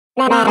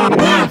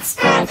Maths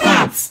for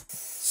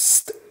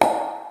Cats.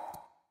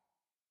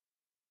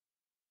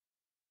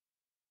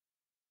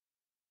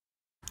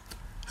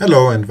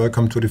 Hello and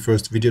welcome to the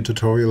first video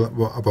tutorial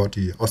about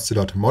the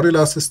OSCiLLOT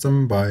modular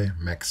system by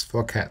Max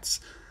for Cats.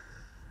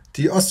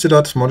 The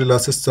OSCiLLOT modular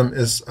system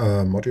is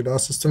a modular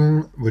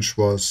system which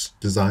was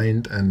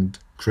designed and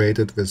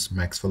created with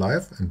Max for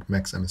Live and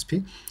Max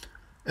MSP,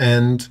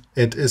 and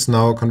it is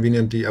now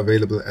conveniently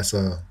available as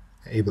a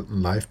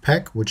Ableton Live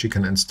pack which you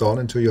can install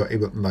into your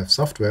Ableton Live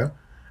software.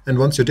 And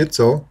once you did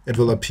so, it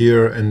will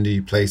appear in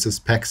the Places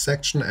Pack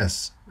section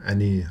as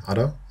any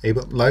other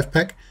Ableton Live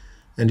pack.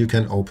 And you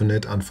can open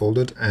it, unfold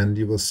it, and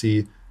you will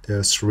see there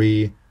are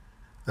three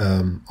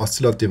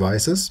OSCiLLOT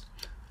devices.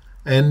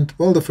 And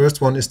well, the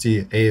first one is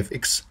the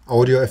AFX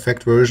audio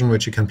effect version,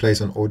 which you can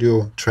place on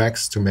audio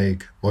tracks to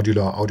make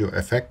modular audio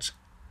effect,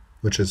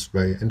 which is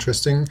very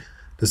interesting.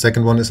 The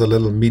second one is a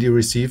little MIDI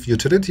receive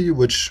utility,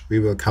 which we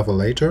will cover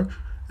later.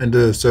 And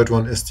the third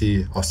one is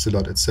the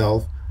OSCiLLOT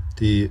itself,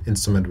 the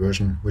instrument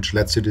version, which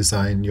lets you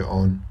design your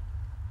own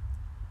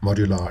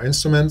modular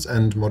instruments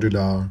and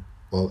modular,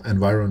 well,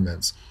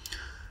 environments.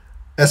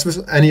 As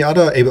with any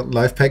other Ableton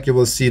Live pack, you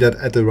will see that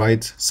at the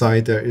right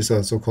side there is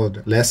a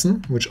so-called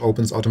lesson, which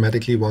opens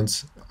automatically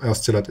once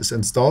OSCiLLOT is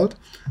installed.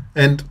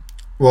 And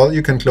well,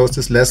 you can close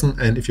this lesson,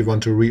 and if you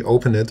want to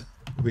reopen it,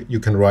 you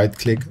can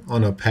right-click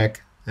on a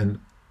pack and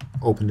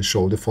open the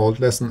show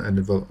default lesson, and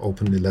it will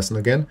open the lesson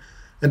again.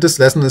 And this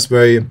lesson is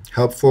very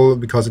helpful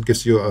because it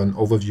gives you an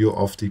overview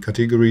of the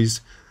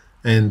categories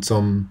and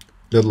some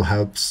little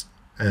helps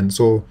and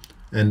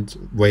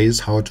ways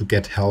how to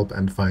get help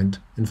and find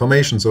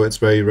information. So it's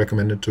very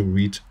recommended to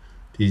read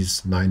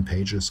these 9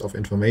 pages of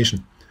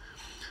information.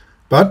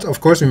 But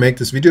of course we make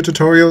this video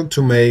tutorial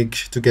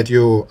to get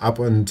you up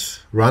and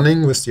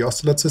running with the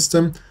OSCiLLOT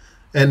system.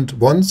 And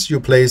once you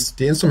place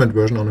the instrument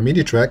version on a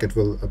MIDI track, it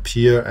will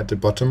appear at the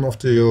bottom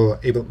of your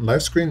Ableton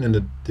Live screen in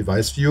the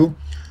device view.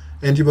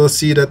 And you will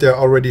see that there are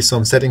already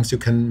some settings you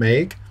can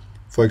make.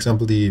 For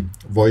example, the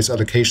voice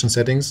allocation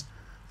settings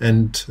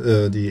and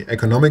the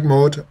economic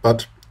mode,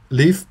 but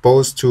leave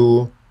both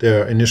to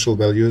their initial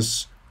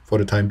values for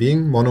the time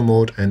being, mono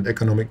mode and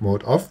economic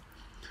mode off.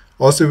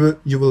 Also,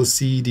 you will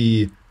see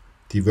the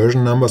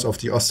version numbers of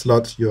the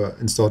OSCiLLOT, your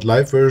installed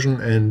live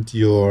version and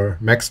your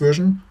max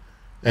version.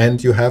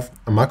 And you have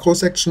a macro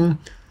section.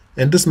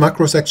 And this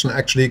macro section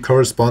actually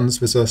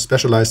corresponds with a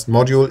specialized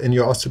module in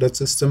your OSCiLLOT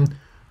system,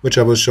 which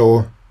I will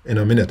show in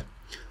a minute.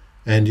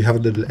 And you have a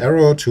little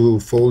arrow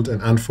to fold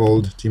and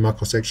unfold the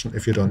macro section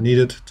if you don't need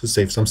it, to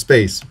save some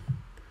space.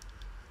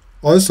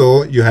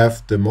 Also, you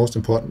have the most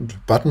important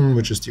button,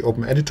 which is the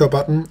Open Editor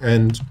button,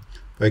 and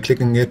by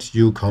clicking it,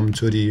 you come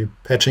to the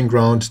patching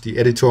ground, the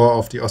editor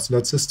of the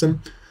OSCiLLOT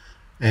system.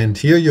 And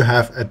here you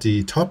have at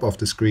the top of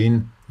the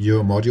screen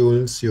your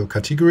modules, your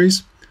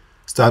categories.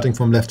 Starting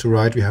from left to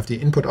right, we have the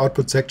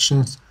input-output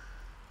sections,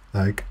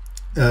 like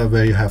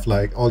where you have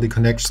like all the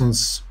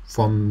connections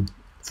from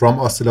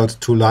OSCiLLOT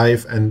to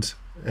live and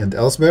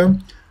elsewhere.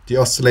 The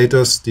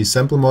oscillators, the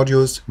sample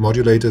modules,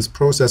 modulators,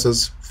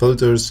 processors,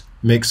 filters,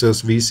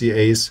 mixers,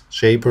 VCAs,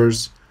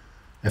 shapers,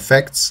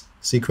 effects,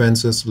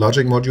 sequences,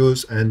 logic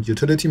modules, and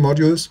utility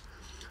modules.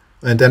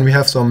 And then we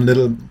have some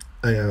little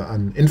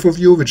an info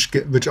view,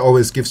 which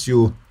always gives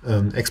you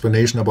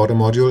explanation about a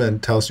module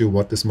and tells you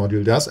what this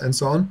module does and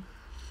so on.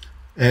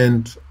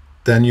 And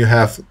then you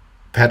have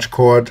patch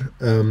chord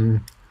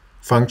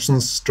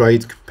functions,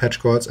 straight patch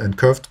chords and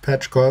curved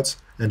patch chords,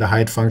 and a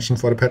height function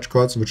for the patch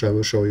chords, which I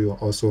will show you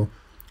also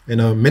in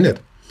a minute.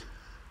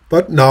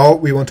 But now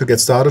we want to get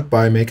started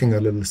by making a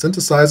little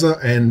synthesizer,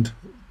 and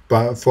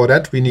for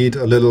that we need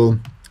a little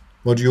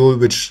module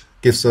which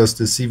gives us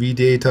the CV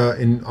data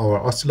in our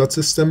OSCiLLOT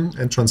system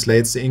and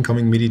translates the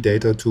incoming MIDI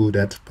data to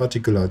that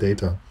particular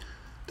data.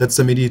 That's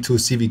the MIDI to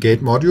CV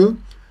gate module,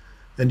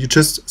 and you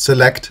just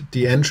select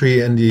the entry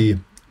in the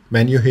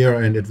menu here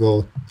and it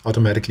will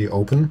automatically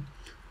open.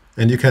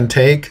 And you can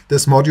take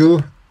this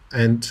module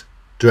and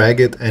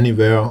drag it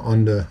anywhere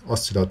on the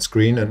OSCiLLOT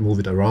screen and move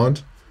it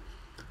around.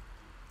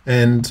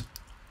 And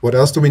what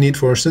else do we need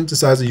for a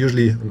synthesizer?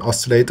 Usually an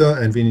oscillator,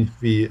 and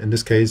we in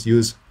this case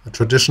use a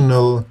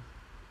traditional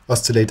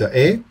oscillator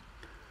A.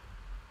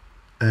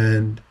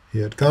 And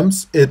here it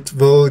comes. It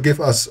will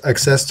give us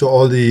access to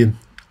all the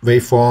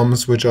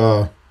waveforms which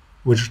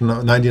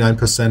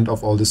 99%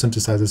 of all the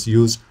synthesizers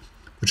use,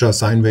 which are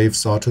sine wave,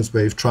 sawtooth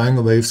wave,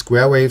 triangle wave,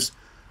 square waves,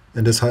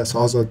 and this has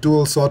also a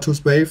dual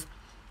sawtooth wave.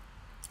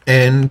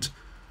 And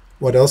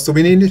what else do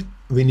we need?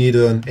 We need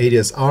an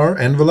ADSR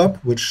envelope,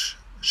 which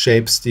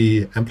shapes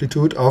the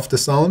amplitude of the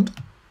sound.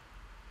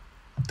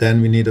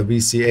 Then we need a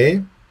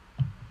VCA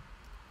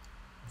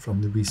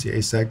from the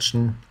VCA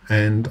section.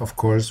 And of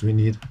course, we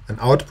need an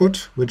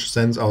output, which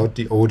sends out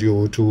the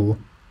audio to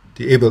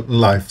the Ableton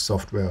Live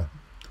software.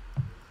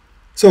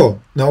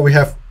 So now we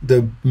have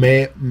the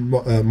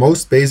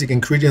most basic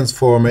ingredients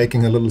for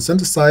making a little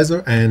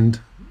synthesizer, and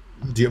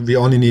we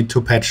only need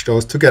to patch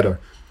those together.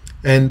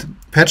 And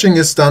patching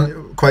is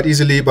done quite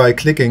easily by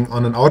clicking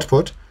on an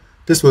output.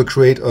 This will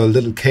create a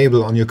little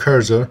cable on your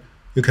cursor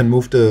you can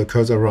move the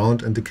cursor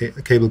around and the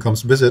cable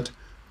comes with it.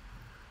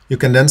 You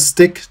can then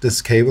stick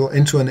this cable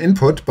into an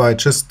input by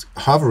just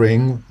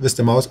hovering with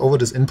the mouse over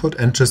this input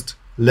and just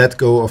let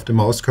go of the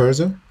mouse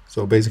cursor.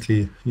 So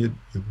basically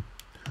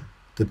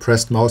the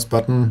pressed mouse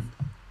button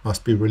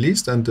must be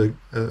released and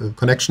the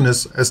connection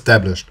is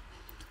established.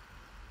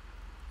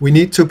 We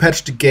need to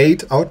patch the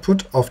gate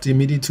output of the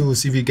MIDI to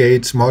CV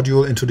gate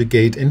module into the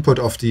gate input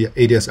of the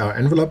ADSR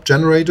envelope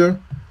generator.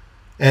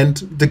 And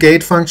the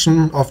gate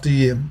function of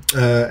the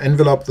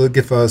envelope will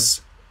give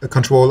us a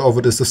control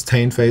over the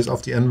sustain phase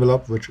of the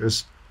envelope, which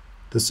is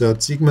the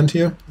third segment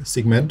here,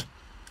 segment.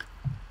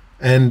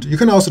 And you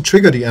can also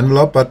trigger the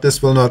envelope, but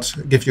this will not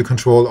give you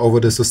control over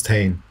the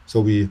sustain.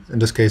 So in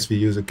this case, we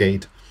use a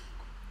gate.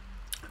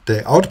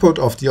 The output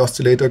of the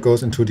oscillator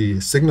goes into the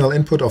signal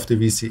input of the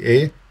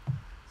VCA,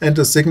 and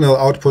the signal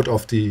output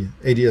of the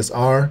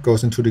ADSR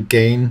goes into the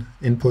gain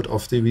input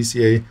of the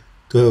VCA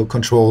to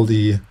control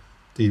the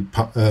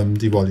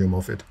volume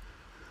of it.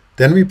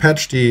 Then we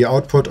patch the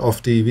output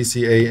of the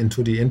VCA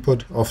into the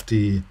input of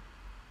the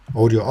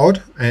audio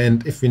out,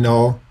 and if we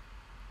now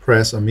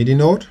press a MIDI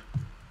note,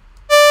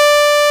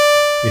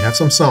 we have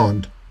some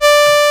sound.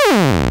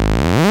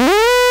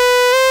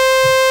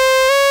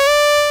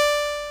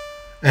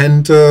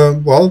 And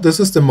well, this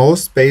is the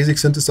most basic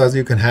synthesizer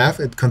you can have.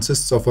 It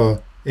consists of an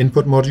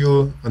input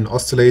module, an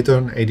oscillator,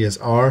 an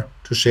ADSR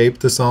to shape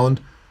the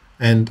sound,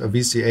 and a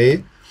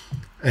VCA,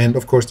 and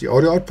of course the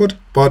audio output.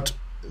 But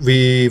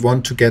we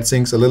want to get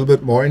things a little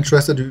bit more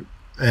interested,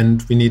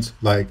 and we need,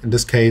 like in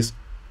this case,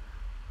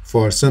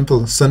 for a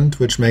simple synth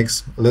which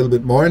makes a little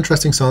bit more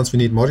interesting sounds, we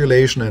need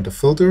modulation and a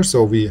filter.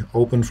 So we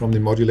open from the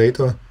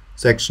modulator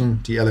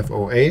section the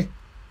LFOA,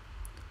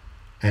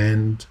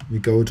 and we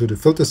go to the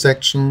filter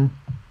section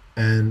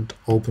and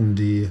open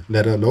the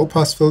ladder low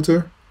pass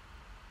filter.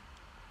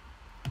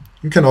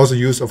 You can also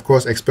use, of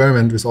course,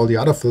 experiment with all the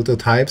other filter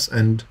types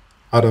and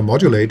other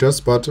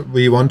modulators, but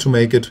we want to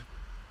make it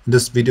in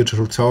this video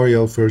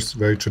tutorial first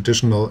very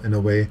traditional in a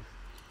way,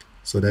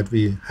 so that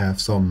we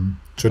have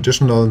some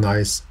traditional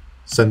nice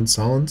synth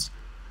sounds.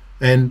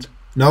 And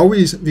now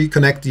we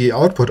connect the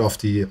output of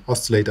the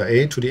oscillator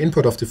A to the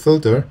input of the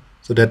filter,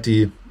 so that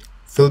the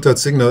filtered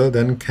signal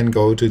then can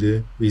go to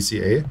the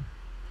VCA.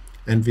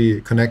 And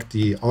we connect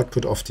the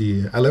output of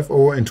the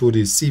LFO into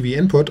the CV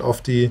input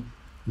of the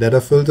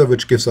ladder filter,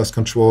 which gives us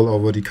control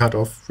over the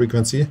cutoff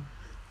frequency.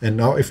 And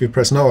now if we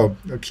press now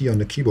a key on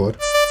the keyboard,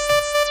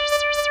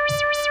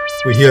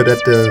 we hear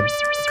that the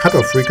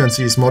cutoff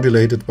frequency is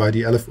modulated by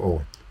the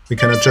LFO. We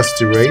can adjust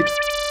the rate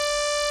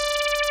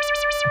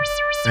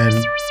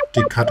and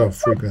the cutoff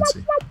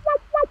frequency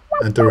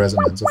and the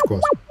resonance, of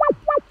course.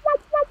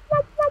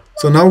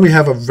 So now we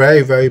have a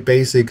very, very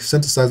basic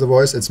synthesizer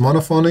voice. It's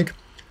monophonic.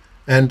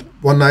 And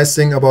one nice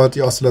thing about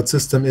the OSCiLLOT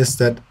system is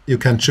that you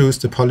can choose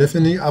the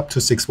polyphony up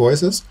to 6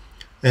 voices.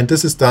 And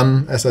this is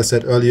done, as I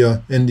said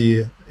earlier, in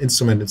the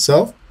instrument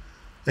itself.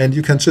 And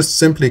you can just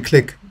simply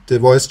click the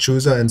voice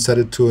chooser and set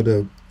it to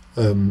the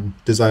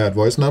desired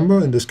voice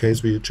number. In this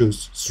case, we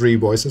choose 3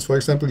 voices, for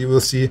example. You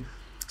will see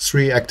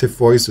 3 active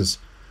voices.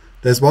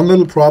 There's one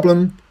little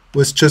problem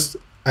with just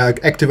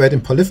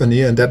activating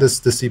polyphony, and that is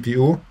the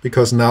CPU,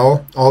 because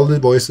now all the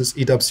voices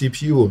eat up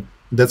CPU.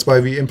 That's why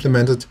we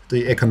implemented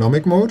the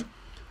economic mode.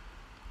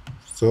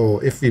 So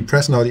if we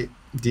press now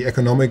the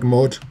economic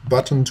mode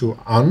button to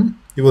on,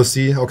 you will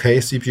see, okay,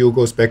 CPU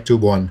goes back to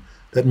 1.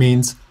 That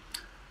means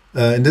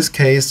in this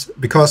case,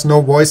 because no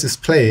voice is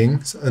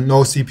playing,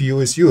 no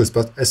CPU is used,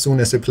 but as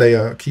soon as you play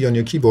a key on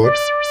your keyboard,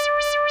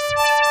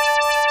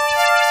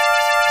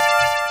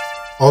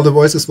 all the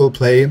voices will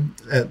play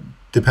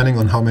depending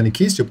on how many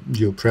keys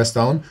you press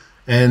down,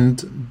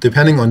 and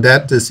depending on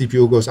that, the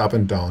CPU goes up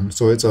and down.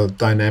 So it's a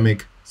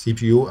dynamic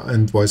CPU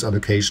and voice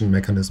allocation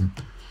mechanism.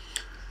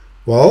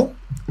 Well,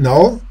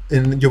 now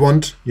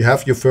you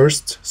have your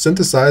first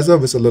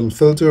synthesizer with a little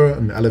filter,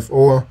 an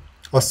LFO,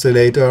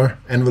 oscillator,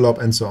 envelope,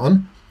 and so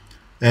on.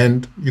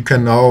 And you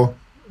can now,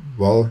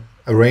 well,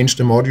 arrange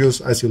the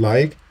modules as you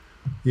like.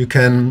 You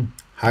can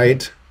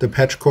hide the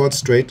patch cords,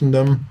 straighten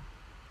them,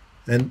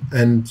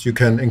 and you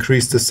can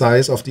increase the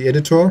size of the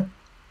editor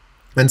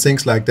and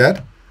things like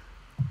that.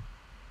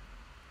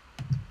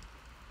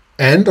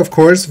 And of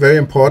course, very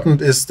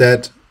important is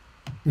that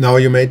now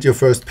you made your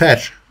first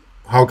patch.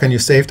 How can you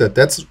save that?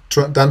 That's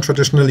done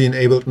traditionally in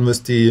Ableton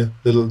with the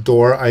little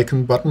door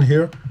icon button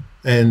here.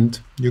 And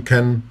you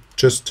can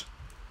just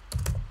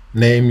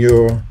name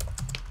your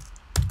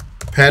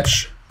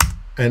patch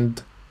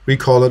and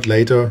recall it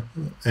later,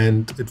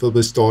 and it will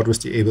be stored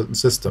with the Ableton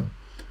system.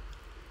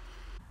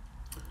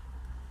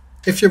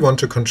 If you want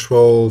to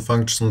control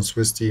functions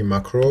with the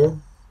macro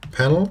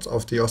panels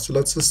of the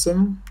OSCiLLOT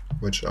system,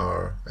 which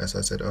are, as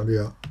I said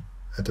earlier,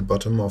 at the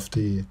bottom of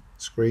the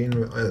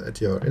screen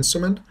at your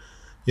instrument,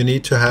 you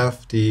need to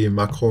have the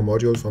macro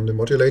module from the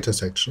modulator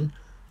section.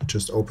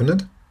 Just open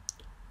it,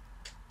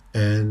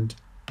 and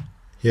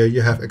here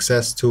you have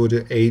access to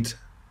the 8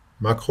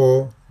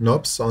 macro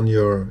knobs on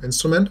your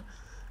instrument,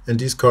 and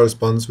these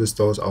corresponds with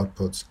those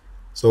outputs.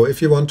 So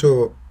if you want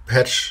to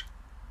patch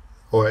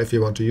or if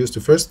you want to use the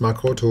first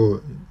macro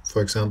to,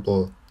 for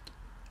example,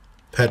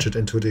 patch it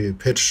into the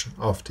pitch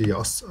of the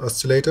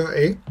oscillator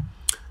A,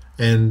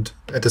 and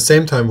at the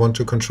same time want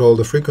to control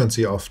the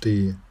frequency of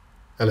the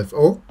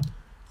LFO,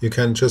 you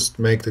can just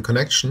make the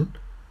connection,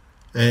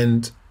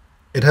 and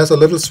it has a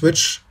little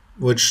switch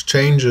which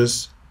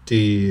changes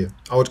the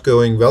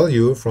outgoing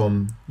value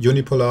from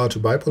unipolar to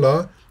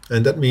bipolar,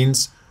 and that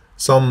means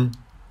some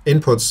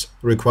inputs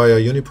require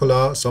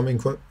unipolar, some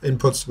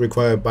inputs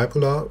require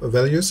bipolar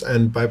values,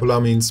 and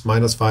bipolar means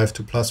 -5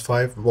 to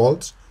 +5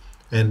 volts,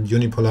 and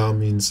unipolar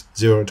means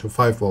 0 to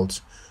 5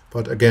 volts.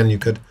 But again, you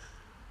could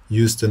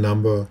use the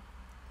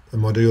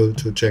module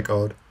to check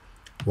out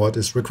what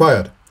is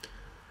required.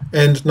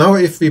 And now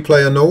if we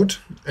play a note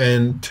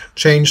and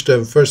change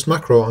the first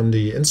macro on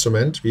the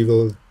instrument, we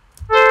will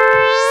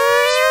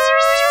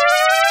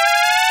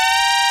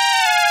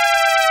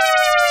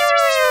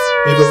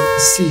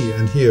see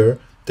and hear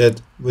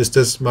that with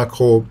this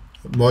macro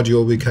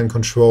module we can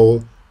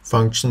control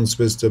functions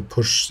with the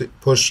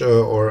push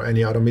or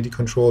any other MIDI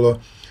controller,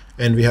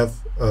 and we have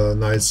a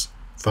nice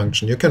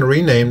function. You can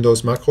rename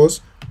those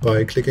macros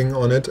by clicking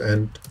on it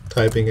and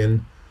typing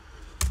in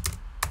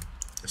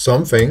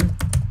something,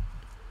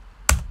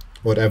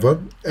 whatever,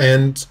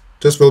 and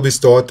this will be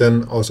stored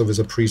then also with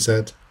a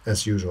preset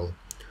as usual.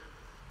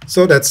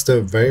 So that's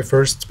the very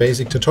first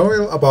basic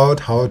tutorial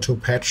about how to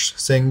patch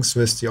things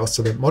with the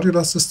OSCiLLOT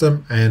modular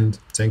system, and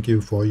thank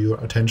you for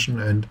your attention,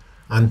 and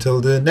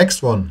until the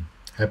next one,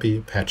 happy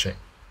patching.